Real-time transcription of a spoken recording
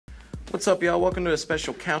What's up, y'all? Welcome to a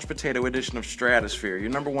special couch potato edition of Stratosphere, your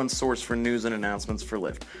number one source for news and announcements for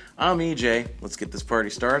Lyft. I'm EJ. Let's get this party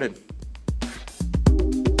started.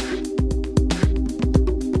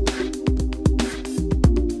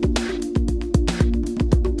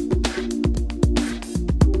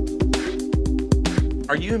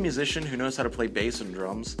 Are you a musician who knows how to play bass and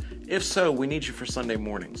drums? If so, we need you for Sunday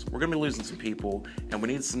mornings. We're going to be losing some people, and we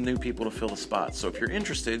need some new people to fill the spots. So if you're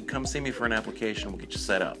interested, come see me for an application and we'll get you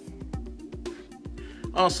set up.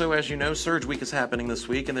 Also, as you know, Surge Week is happening this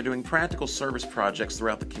week, and they're doing practical service projects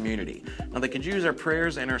throughout the community. Now, they could use our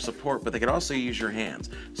prayers and our support, but they could also use your hands.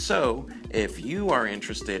 So, if you are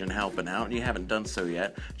interested in helping out and you haven't done so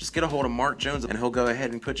yet, just get a hold of Mark Jones and he'll go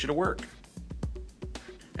ahead and put you to work.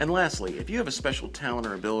 And lastly, if you have a special talent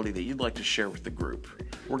or ability that you'd like to share with the group,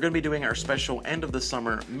 we're going to be doing our special end of the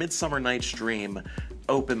summer Midsummer night stream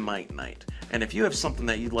open mic night. And if you have something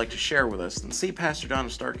that you'd like to share with us, then see Pastor Don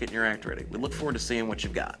and start getting your act ready. We look forward to seeing what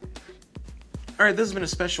you've got. Alright, this has been a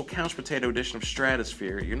special couch potato edition of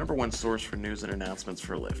Stratosphere, your number one source for news and announcements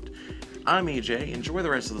for Lyft. I'm EJ, enjoy the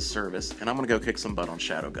rest of the service, and I'm going to go kick some butt on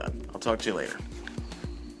Shadowgun. I'll talk to you later.